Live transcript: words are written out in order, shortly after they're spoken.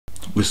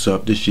What's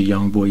up? This your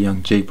young boy,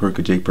 young J.Perk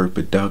of J.Perk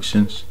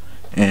Productions,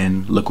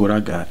 and look what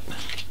I got.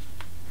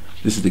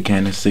 This is the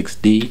Canon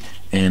 6D,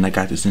 and I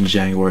got this in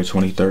January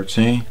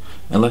 2013,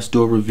 and let's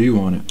do a review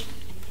on it.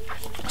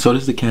 So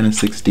this is the Canon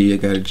 6D. I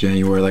got it in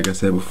January, like I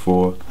said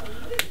before.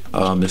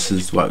 This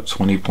is what,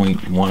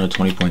 20.1 or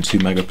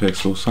 20.2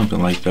 megapixels,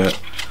 something like that.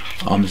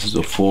 This is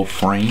a full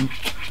frame,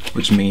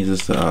 which means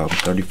it's a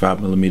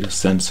 35mm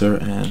sensor,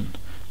 and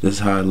this is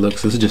how it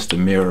looks. This is just a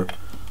mirror,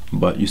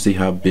 but you see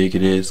how big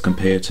it is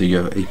compared to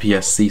your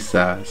APS-C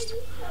size.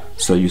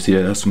 So you see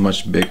that that's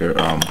much bigger.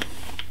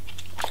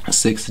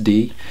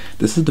 6D.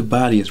 This is the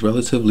body. It's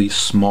relatively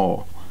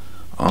small.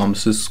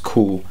 This is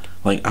cool.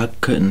 Like, I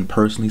couldn't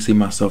personally see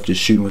myself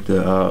just shooting with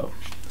the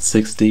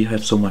 6D. I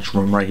have so much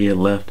room right here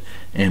left,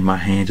 and my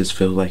hand just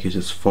feels like it's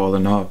just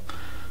falling off.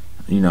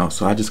 You know,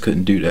 so I just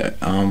couldn't do that.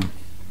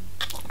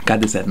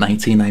 Got this at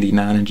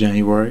 $19.99 in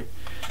January,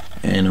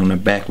 and on the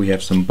back we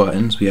have some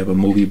buttons. We have a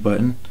movie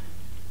button,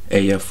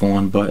 AF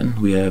on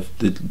button. We have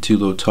the two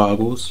little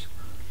toggles,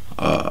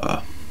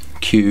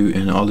 Q,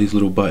 and all these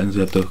little buttons. We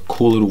have the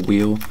cool little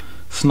wheel.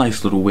 It's a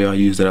nice little wheel. I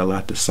use that a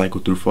lot to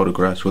cycle through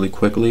photographs really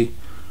quickly.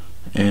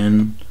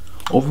 And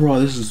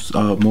overall, this is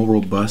more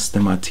robust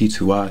than my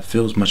T2i. It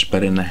feels much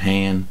better in the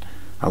hand.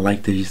 I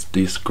like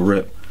this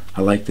grip.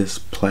 I like this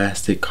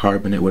plastic,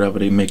 carbonate, whatever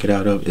they make it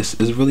out of. It's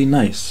really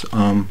nice.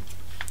 I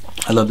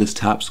love this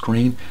top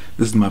screen.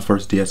 This is my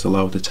first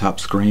DSLR with the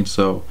top screen.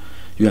 So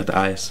you got the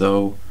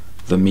ISO,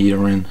 the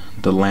metering,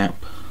 the lamp.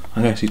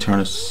 I can actually turn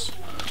this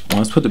on.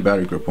 Let's put the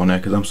battery grip on that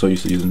because I'm so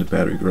used to using the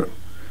battery grip.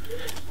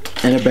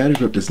 And the battery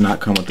grip does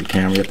not come with the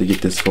camera. You have to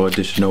get this for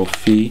additional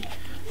fee,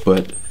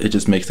 but it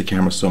just makes the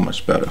camera so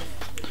much better.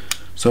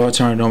 So I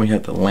turn it on. We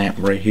have the lamp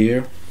right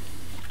here.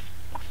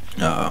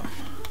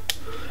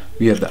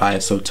 We have the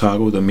ISO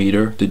toggle, the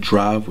meter, the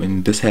drive,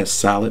 and this has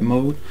silent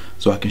mode,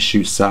 so I can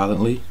shoot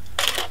silently,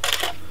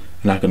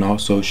 and I can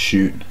also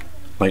shoot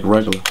like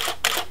regular.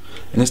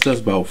 And this does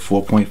about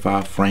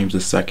 4.5 frames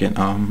a second.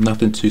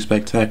 Nothing too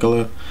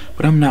spectacular,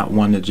 but I'm not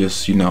one to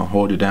just, you know,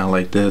 hold it down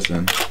like this,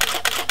 and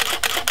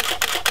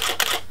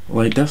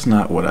like, that's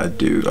not what I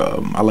do.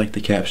 I like to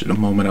capture the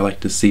moment. I like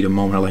to see the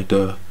moment. I like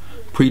to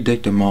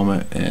predict the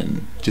moment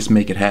and just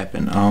make it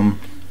happen.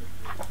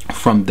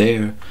 From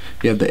there,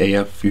 you have the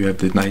AF. You have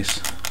the nice,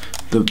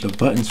 the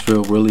buttons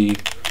feel really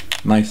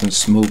nice and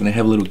smooth, and they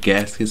have little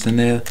gaskets in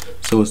there,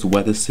 so it's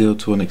weather sealed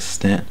to an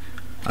extent.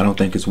 I don't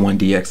think it's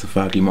 1DX or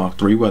 5D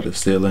Mark III weather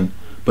sealing,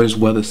 but it's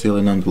weather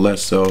sealing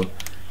nonetheless. So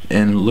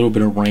in a little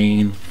bit of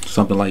rain,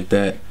 something like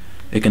that,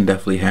 it can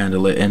definitely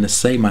handle it. And to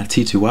say my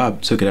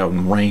T2i took it out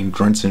in rain,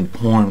 drenching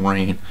pouring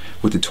rain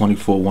with the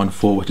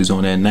 24-14, which is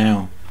on there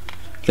now,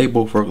 they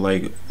both work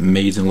like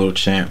amazing little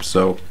champs.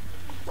 So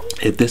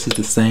if this is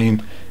the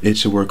same, it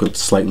should work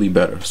slightly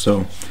better.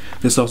 So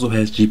this also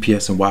has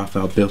GPS and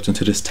Wi-Fi built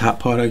into this top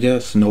part, I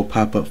guess. No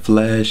pop-up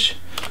flash.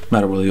 I'm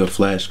not really a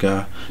flash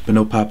guy, but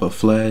no pop-up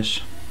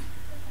flash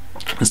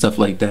and stuff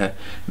like that.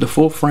 The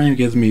full frame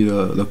gives me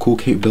the cool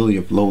capability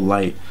of low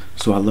light.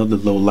 So I love the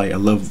low light. I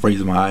love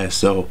raising my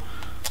ISO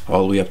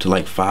all the way up to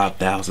like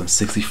 5,000,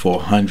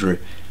 6,400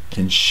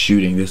 and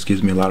shooting. This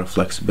gives me a lot of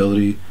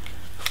flexibility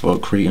for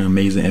creating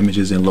amazing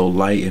images in low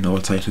light in all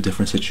types of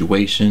different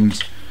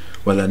situations.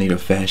 Whether I need a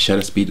fast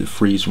shutter speed to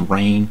freeze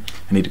rain,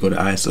 I need to go to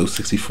ISO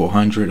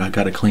 6400, I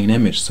got a clean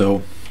image.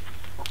 So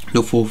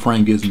the full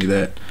frame gives me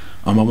that.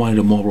 I wanted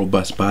a more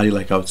robust body,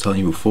 like I was telling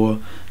you before.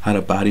 How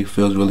the body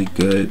feels really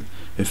good.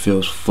 It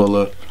feels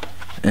fuller.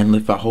 And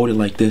if I hold it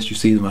like this, you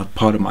see my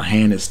part of my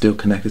hand is still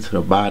connected to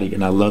the body,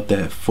 and I love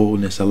that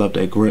fullness. I love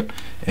that grip,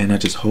 and I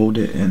just hold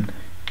it and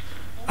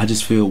I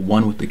just feel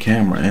one with the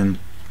camera. And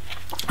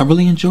I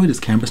really enjoy this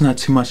camera. It's not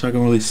too much I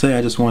can really say.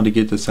 I just wanted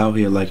to get this out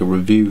here like a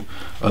review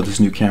of this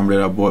new camera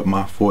that I bought,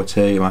 my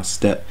forte, my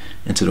step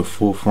into the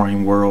full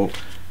frame world,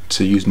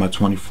 to use my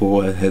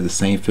 24. It has the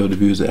same field of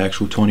view as the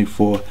actual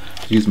 24.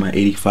 To use my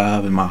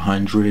 85 and my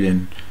 100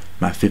 and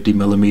my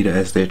 50mm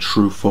as their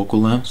true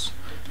focal lengths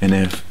and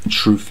their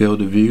true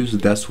field of views.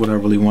 That's what I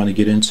really want to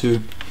get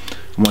into.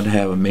 I want to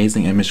have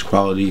amazing image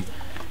quality,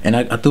 and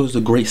I thought it was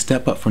a great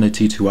step up from the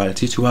T2i.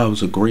 The T2i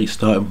was a great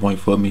starting point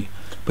for me,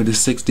 but the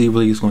 6D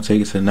really is going to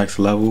take it to the next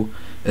level.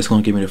 It's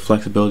going to give me the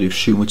flexibility of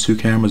shooting with two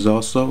cameras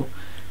also.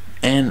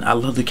 And I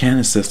love the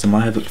Canon system.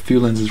 I have a few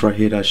lenses right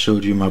here that I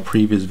showed you in my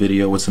previous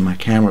video, what's in my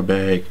camera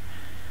bag.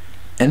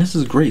 And this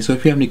is great. So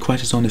if you have any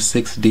questions on the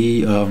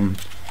 6D,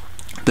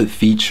 the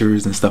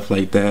features and stuff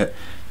like that,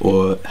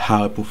 or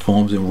how it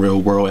performs in real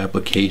world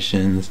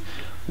applications,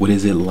 what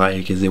is it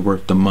like, is it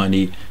worth the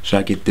money, should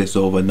I get this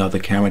over another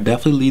camera,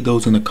 definitely leave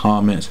those in the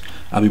comments.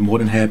 I'll be more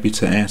than happy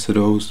to answer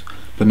those.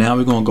 But now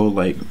we're gonna go,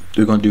 like,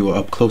 we're gonna do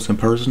up close and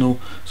personal.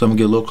 So I'm gonna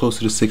get a little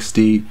closer to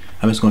 6D.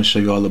 I'm just gonna show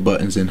you all the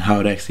buttons and how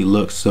it actually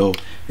looks. So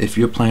if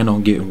you're planning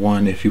on getting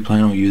one, if you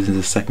plan on using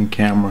the second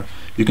camera,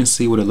 you can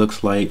see what it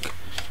looks like,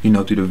 you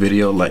know, through the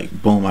video.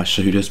 Like, boom, I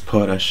show you this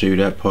part, I show you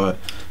that part.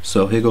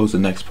 So here goes the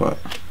next part.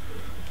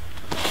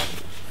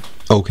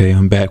 Okay,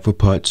 I'm back for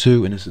part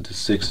 2, and this is the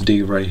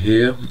 6D right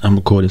here. I'm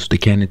recording with the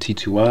Canon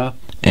T2i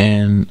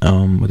and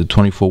with the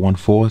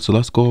 2414. So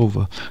let's go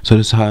over. So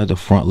this is how the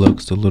front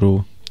looks. It's a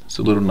little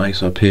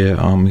nice up here.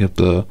 We have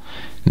the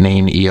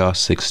name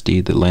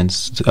ER60, the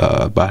lens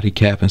body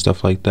cap and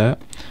stuff like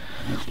that.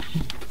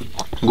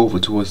 Go over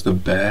towards the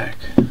back.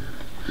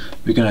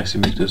 We can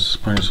actually make this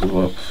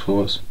principle up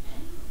for us.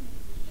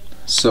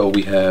 So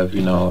we have,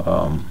 you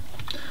know,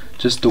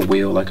 just the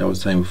wheel. Like I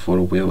was saying before,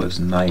 the wheel is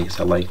nice.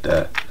 I like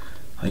that.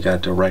 I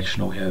got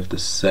directional. We have the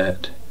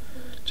set,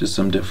 just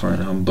some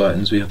different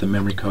buttons. We have the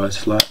memory card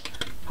slot,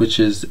 which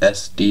is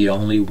SD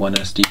only, one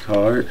SD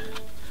card.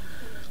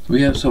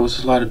 We have, so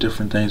it's a lot of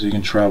different things we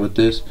can try with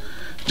this.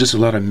 Just a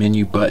lot of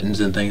menu buttons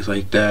and things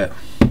like that.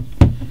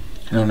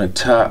 And on the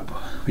top,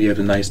 we have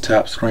the nice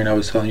top screen I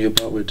was telling you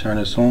about. We'll turn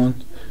this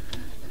on,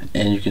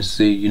 and you can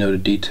see, you know, the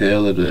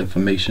detail of the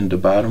information at the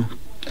bottom.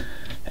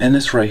 And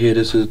this right here,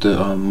 this is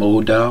the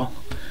mode dial.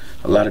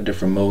 A lot of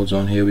different modes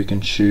on here we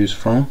can choose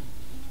from.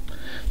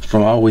 I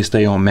always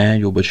stay on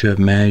manual, but you have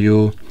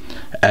manual,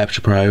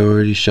 aperture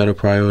priority, shutter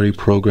priority,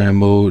 program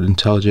mode,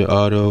 intelligent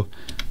auto,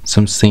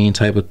 some scene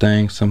type of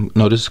thing.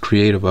 No, this is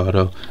creative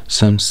auto,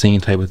 some scene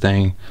type of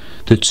thing.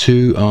 The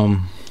two, I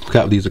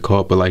forgot what these are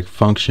called, but like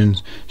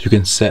functions, you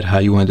can set how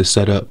you want to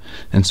set up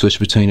and switch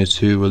between the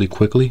two really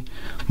quickly.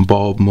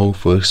 Bulb mode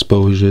for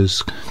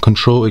exposures,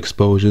 control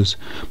exposures,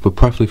 but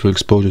preferably for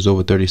exposures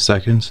over 30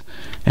 seconds,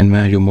 and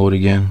manual mode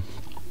again.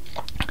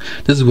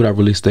 This is what I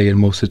really stay in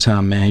most of the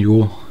time,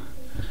 manual.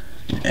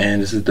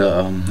 And this is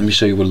the let me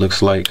show you what it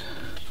looks like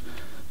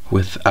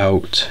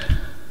without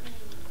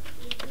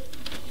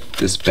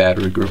this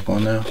battery grip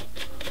on now.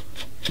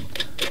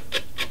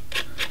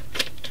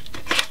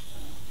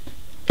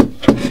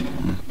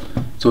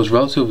 So it's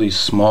relatively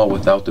small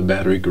without the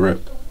battery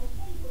grip.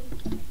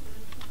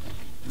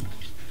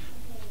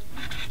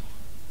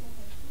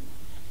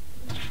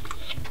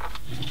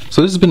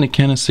 So this has been the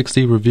Canon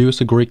 6D review.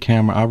 It's a great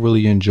camera. I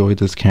really enjoyed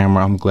this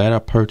camera. I'm glad I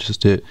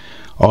purchased it.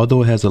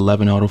 Although it has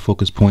 11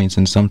 autofocus points,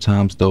 and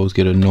sometimes those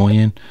get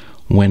annoying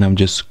when I'm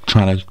just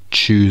trying to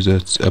choose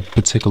a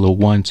particular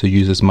one to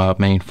use as my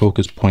main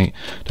focus point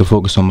to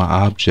focus on my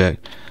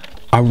object.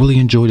 I really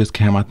enjoy this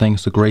camera. I think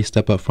it's a great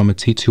step up from a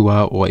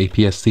T2i or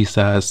APS-C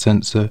size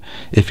sensor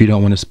if you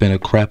don't want to spend a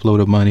crap load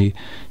of money.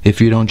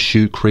 If you don't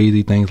shoot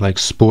crazy things like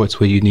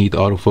sports where you need the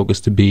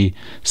autofocus to be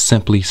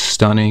simply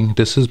stunning,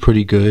 this is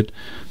pretty good.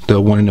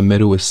 The one in the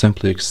middle is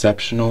simply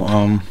exceptional.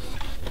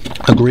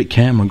 A great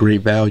camera,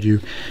 great value,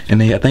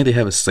 and I think they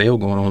have a sale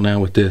going on now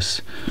with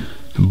this.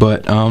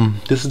 But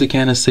this is the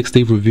Canon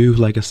 6D review.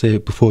 Like I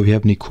said before, if you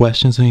have any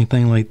questions or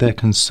anything like that,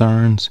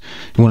 concerns,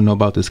 you want to know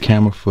about this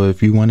camera,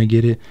 if you want to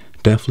get it,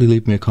 definitely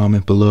leave me a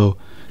comment below,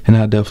 and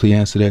I'll definitely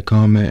answer that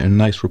comment and a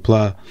nice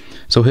reply.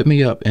 So hit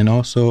me up. And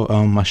also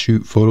I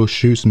shoot photo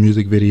shoots,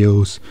 music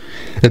videos,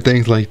 and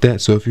things like that.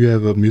 So if you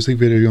have a music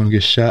video you want to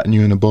get shot and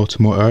you're in the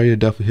Baltimore area,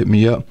 definitely hit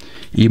me up.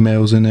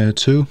 Email's in there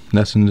too,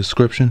 that's in the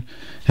description,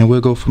 and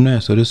we'll go from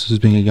there. So this has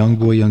been a young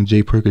boy, young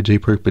J.Perk of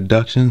J.Perk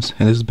Productions,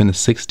 and this has been a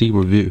 6D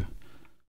review.